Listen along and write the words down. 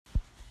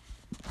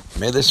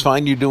May this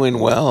find you doing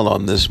well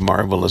on this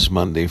marvelous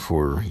Monday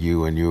for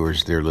you and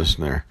yours, dear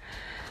listener.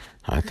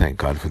 I thank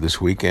God for this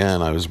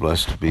weekend. I was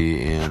blessed to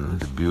be in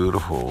the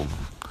beautiful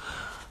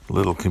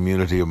little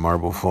community of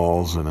Marble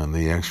Falls and in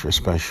the extra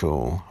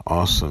special,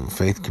 awesome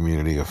faith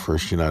community of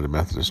First United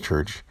Methodist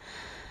Church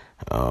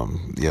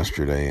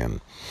yesterday,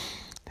 and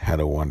had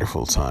a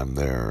wonderful time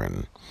there.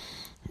 And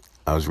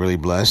I was really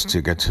blessed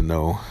to get to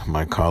know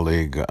my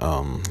colleague,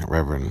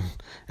 Reverend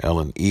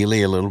Ellen Ely,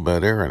 a little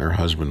better, and her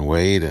husband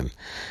Wade, and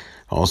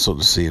also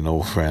to see an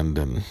old friend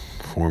and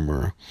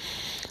former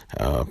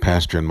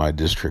pastor in my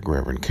district,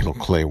 Reverend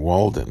Clay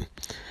Walden,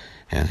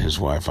 and his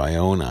wife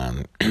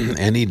Iona. And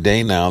any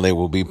day now they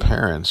will be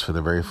parents for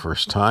the very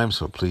first time,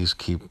 so please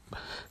keep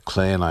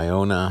Clay and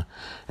Iona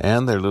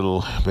and their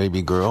little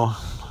baby girl,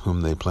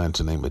 whom they plan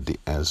to name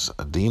as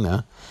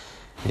Adina,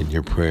 in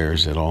your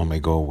prayers, that all may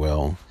go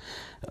well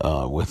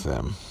with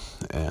them,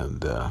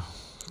 and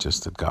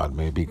just that God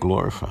may be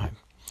glorified.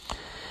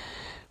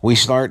 We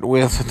start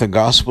with the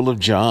Gospel of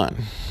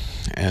John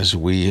as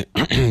we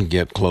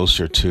get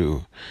closer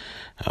to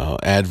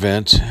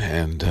Advent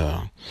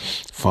and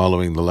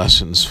following the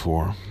lessons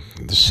for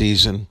the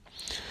season.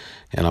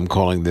 And I'm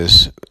calling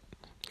this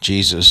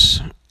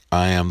Jesus,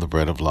 I am the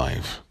bread of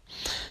life.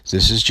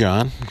 This is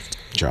John's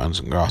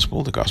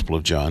Gospel, the Gospel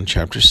of John,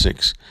 chapter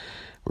 6,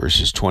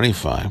 verses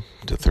 25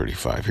 to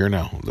 35. Hear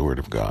now the word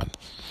of God.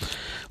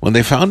 When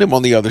they found him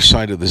on the other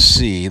side of the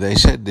sea, they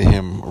said to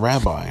him,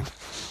 Rabbi,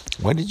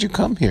 why did you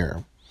come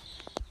here?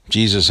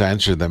 Jesus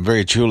answered them,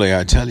 Very truly,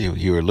 I tell you,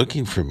 you are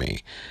looking for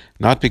me,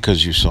 not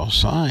because you saw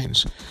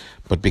signs,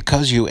 but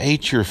because you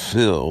ate your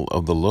fill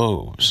of the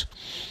loaves.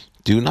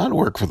 Do not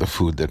work for the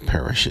food that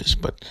perishes,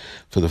 but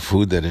for the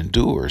food that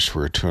endures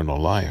for eternal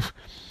life,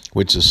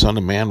 which the Son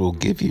of Man will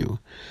give you.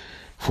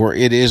 For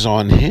it is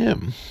on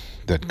him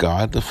that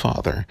God the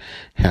Father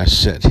has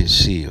set his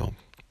seal.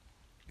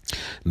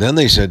 Then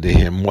they said to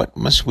him, What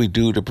must we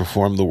do to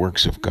perform the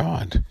works of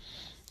God?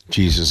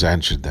 Jesus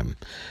answered them,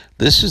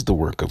 This is the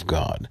work of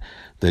God,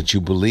 that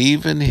you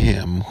believe in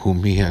him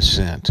whom he has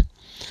sent.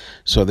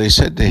 So they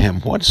said to him,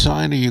 What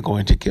sign are you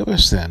going to give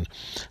us then,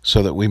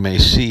 so that we may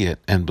see it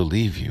and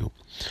believe you?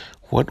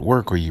 What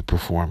work are you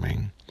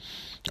performing?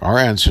 Our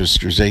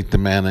ancestors ate the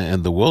manna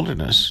in the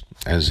wilderness,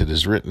 as it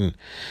is written,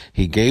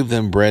 He gave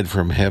them bread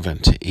from heaven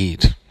to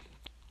eat.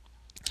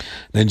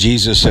 Then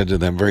Jesus said to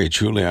them, Very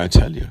truly, I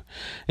tell you,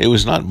 it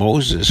was not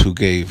Moses who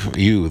gave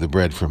you the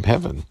bread from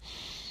heaven,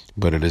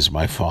 but it is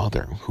my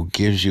Father who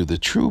gives you the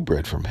true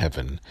bread from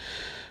heaven.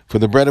 For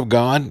the bread of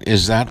God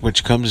is that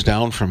which comes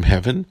down from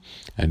heaven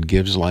and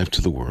gives life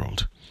to the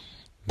world.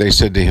 They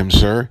said to him,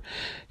 Sir,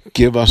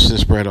 give us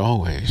this bread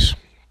always.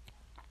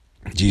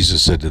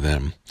 Jesus said to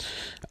them,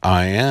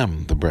 I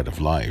am the bread of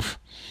life.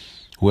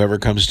 Whoever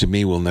comes to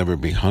me will never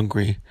be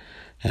hungry,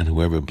 and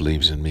whoever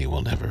believes in me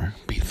will never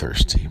be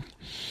thirsty.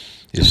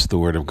 This is the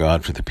word of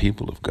God for the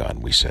people of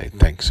God. We say,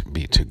 Thanks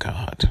be to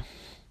God.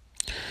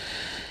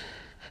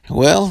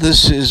 Well,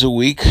 this is a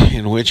week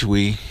in which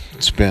we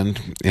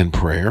spend in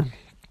prayer.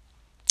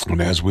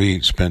 And as we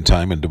spend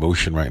time in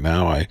devotion right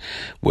now, I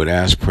would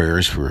ask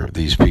prayers for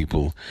these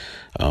people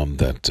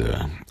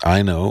that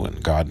I know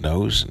and God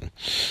knows and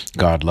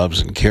God loves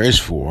and cares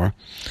for.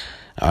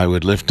 I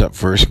would lift up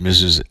first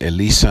Mrs.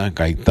 Elisa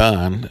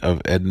Gaitan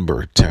of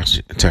Edinburgh,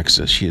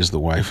 Texas. She is the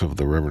wife of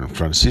the Reverend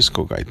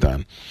Francisco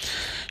Gaitan.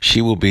 She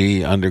will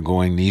be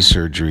undergoing knee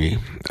surgery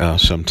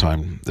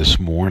sometime this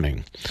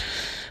morning.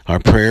 Our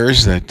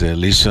prayers that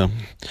Lisa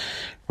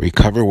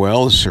recover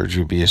well, the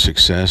surgery be a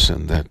success,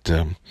 and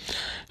that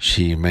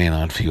she may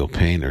not feel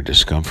pain or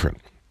discomfort.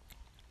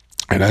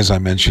 And as I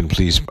mentioned,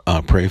 please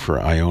pray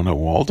for Iona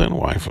Walden,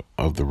 wife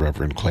of the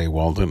Reverend Clay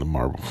Walden of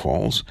Marble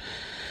Falls,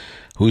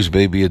 whose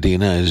baby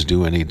Adina is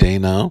due any day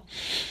now.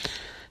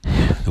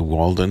 The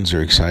Waldens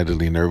are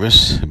excitedly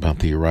nervous about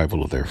the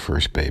arrival of their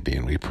first baby,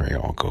 and we pray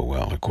all go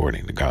well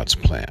according to God's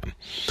plan.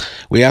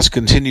 We ask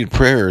continued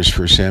prayers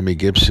for Sammy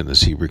Gibson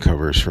as he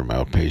recovers from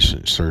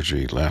outpatient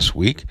surgery last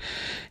week.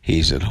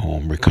 He's at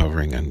home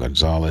recovering in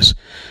Gonzales,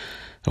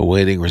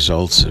 awaiting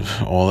results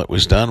of all that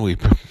was done. We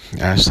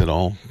ask that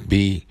all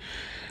be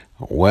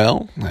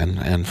well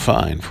and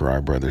fine for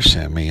our brother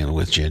Sammy, and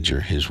with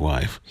Ginger, his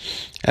wife.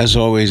 As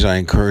always, I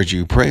encourage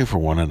you, pray for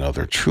one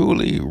another.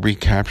 Truly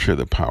recapture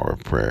the power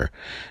of prayer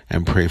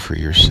and pray for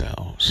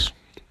yourselves.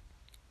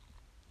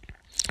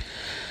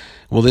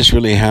 Well, this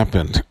really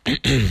happened.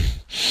 A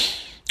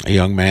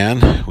young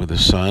man with a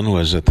son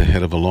was at the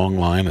head of a long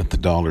line at the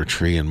Dollar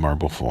Tree in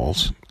Marble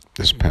Falls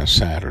this past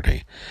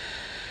Saturday.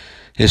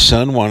 His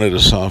son wanted a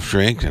soft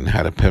drink and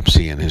had a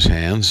Pepsi in his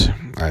hands.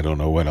 I don't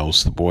know what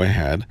else the boy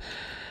had,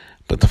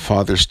 but the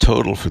father's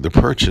total for the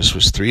purchase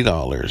was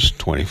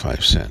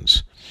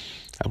 $3.25.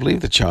 I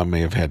believe the child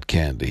may have had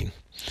candy.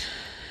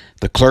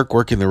 The clerk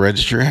working the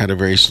register had a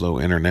very slow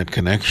internet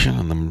connection,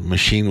 and the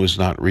machine was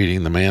not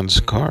reading the man's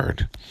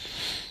card.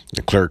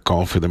 The clerk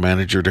called for the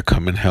manager to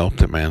come and help.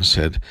 The man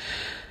said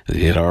that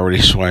he had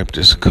already swiped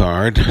his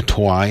card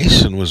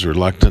twice and was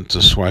reluctant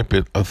to swipe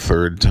it a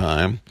third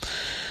time.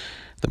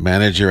 The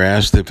manager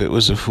asked if it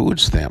was a food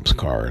stamps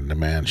card, and the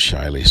man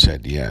shyly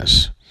said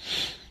yes.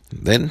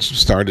 Then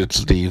started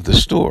to leave the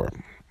store.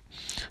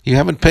 "You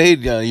haven't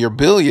paid your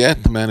bill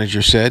yet," the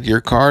manager said.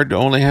 "Your card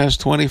only has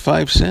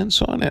 25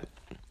 cents on it."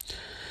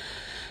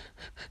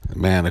 The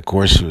man, of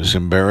course, was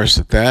embarrassed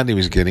at that. He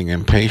was getting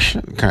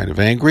impatient and kind of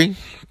angry.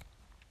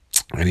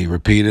 And he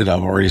repeated,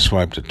 "I've already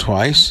swiped it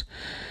twice,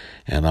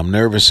 and I'm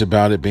nervous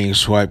about it being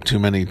swiped too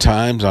many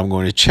times. I'm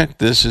going to check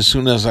this as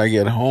soon as I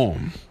get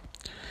home."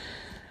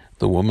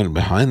 The woman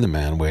behind the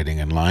man waiting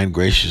in line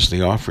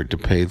graciously offered to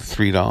pay the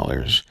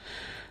 $3.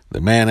 The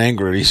man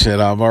angrily said,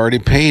 "I've already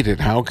paid it.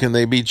 How can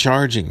they be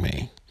charging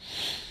me?"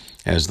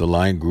 As the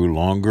line grew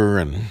longer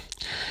and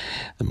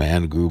the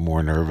man grew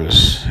more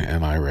nervous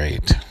and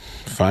irate.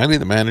 Finally,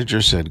 the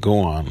manager said, "Go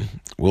on,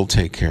 we'll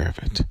take care of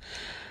it."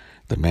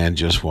 The man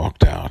just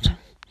walked out.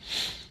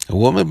 A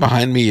woman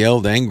behind me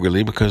yelled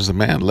angrily because the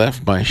man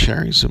left by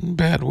sharing some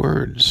bad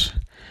words.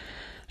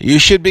 "You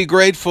should be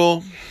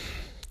grateful."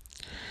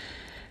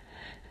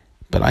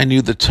 But I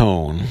knew the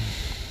tone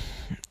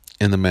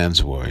in the man's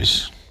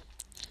voice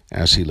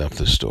as he left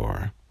the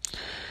store.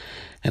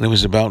 And it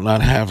was about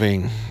not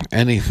having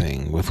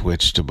anything with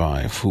which to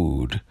buy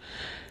food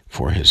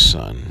for his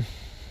son.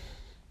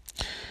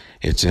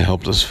 It's a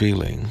helpless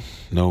feeling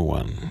no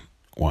one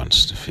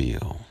wants to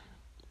feel.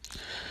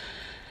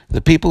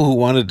 The people who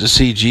wanted to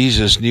see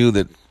Jesus knew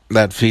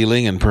that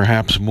feeling and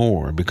perhaps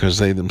more, because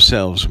they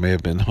themselves may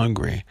have been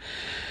hungry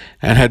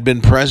and had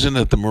been present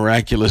at the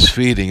miraculous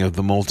feeding of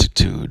the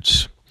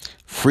multitudes.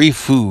 Free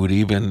food,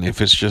 even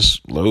if it's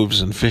just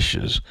loaves and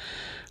fishes,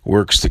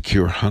 works to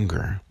cure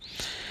hunger.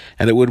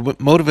 And it would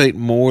motivate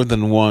more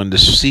than one to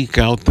seek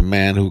out the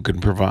man who can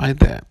provide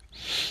that.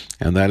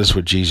 And that is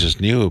what Jesus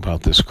knew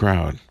about this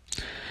crowd.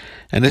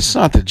 And it's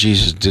not that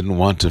Jesus didn't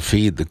want to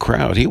feed the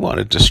crowd. He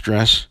wanted to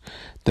stress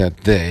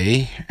that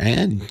they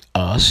and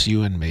us,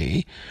 you and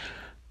me,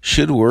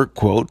 should work,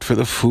 quote, "for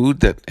the food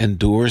that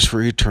endures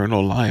for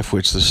eternal life,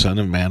 which the Son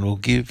of Man will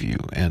give you,"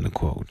 end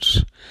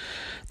quotes.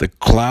 The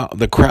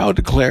crowd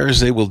declares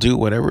they will do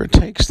whatever it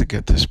takes to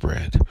get this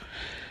bread.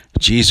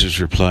 Jesus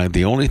replied,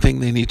 the only thing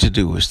they need to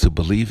do is to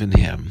believe in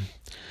him.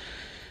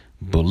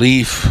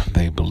 Belief,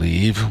 they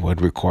believe,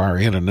 would require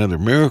yet another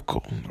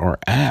miracle or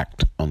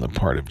act on the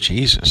part of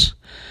Jesus,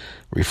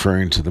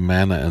 referring to the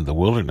manna in the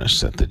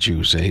wilderness that the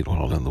Jews ate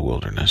while in the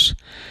wilderness.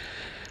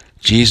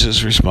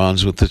 Jesus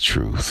responds with the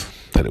truth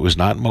that it was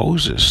not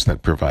Moses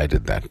that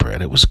provided that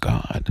bread, it was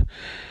God.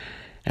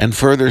 And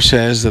further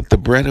says that the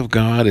bread of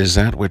God is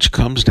that which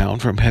comes down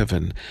from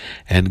heaven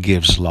and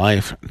gives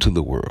life to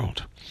the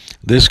world.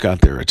 This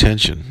got their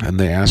attention, and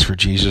they asked for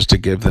Jesus to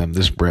give them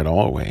this bread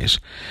always.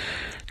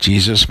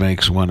 Jesus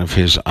makes one of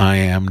his I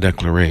am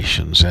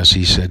declarations as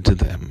he said to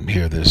them,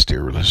 hear this,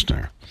 dear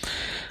listener,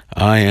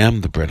 I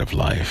am the bread of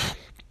life.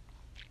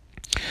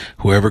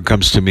 Whoever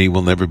comes to me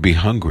will never be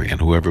hungry,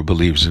 and whoever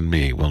believes in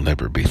me will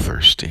never be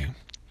thirsty.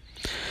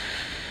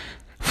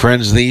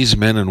 Friends, these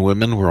men and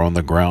women were on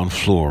the ground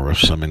floor of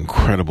some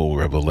incredible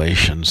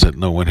revelations that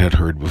no one had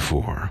heard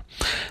before.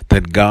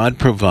 That God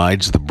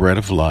provides the bread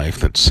of life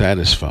that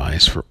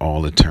satisfies for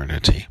all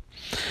eternity.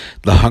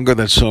 The hunger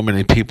that so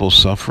many people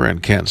suffer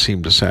and can't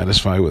seem to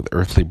satisfy with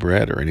earthly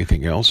bread or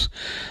anything else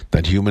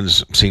that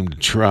humans seem to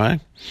try.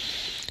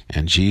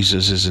 And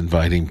Jesus is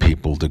inviting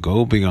people to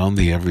go beyond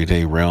the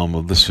everyday realm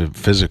of the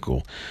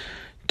physical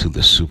to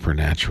the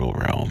supernatural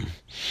realm.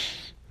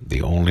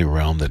 The only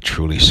realm that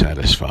truly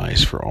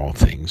satisfies for all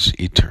things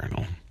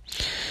eternal.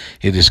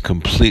 It is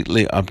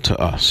completely up to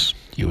us,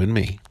 you and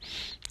me,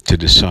 to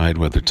decide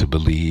whether to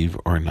believe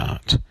or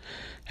not,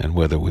 and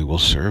whether we will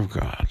serve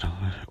God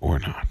or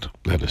not.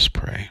 Let us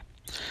pray.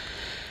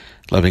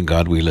 Loving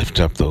God, we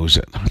lift up those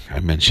that I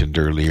mentioned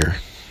earlier.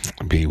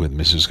 Be with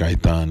Mrs.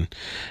 Gaitan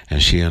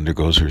as she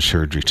undergoes her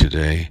surgery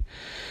today.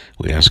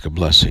 We ask a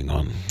blessing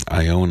on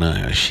Iona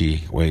as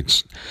she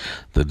waits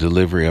the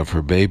delivery of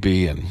her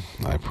baby, and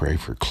I pray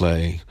for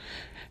Clay.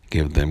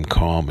 Give them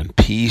calm and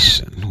peace,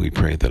 and we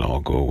pray that all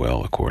go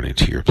well according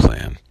to your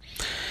plan.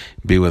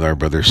 Be with our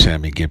brother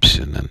Sammy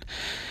Gibson, and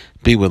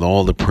be with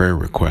all the prayer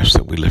requests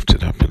that we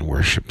lifted up in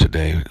worship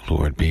today.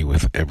 Lord, be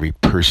with every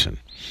person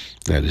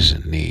that is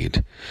in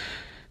need.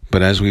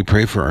 But as we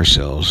pray for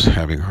ourselves,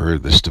 having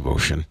heard this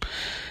devotion,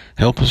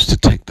 help us to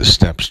take the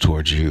steps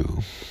towards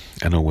you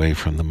and away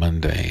from the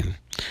mundane.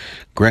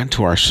 Grant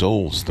to our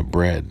souls the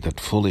bread that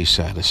fully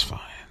satisfies.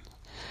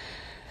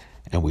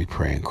 And we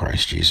pray in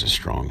Christ Jesus'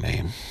 strong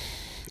name.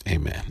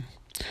 Amen.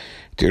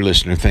 Dear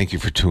listener, thank you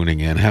for tuning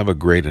in. Have a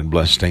great and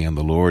blessed day in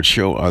the Lord.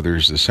 Show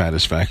others the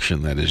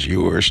satisfaction that is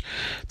yours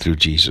through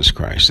Jesus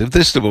Christ. If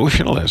this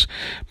devotional has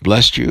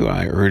blessed you,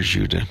 I urge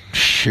you to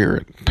share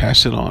it,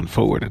 pass it on,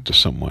 forward it to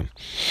someone.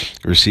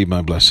 Receive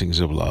my blessings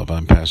of love.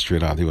 I'm Pastor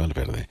Eladio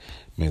Valverde.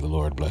 May the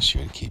Lord bless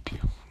you and keep you.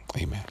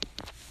 Amen.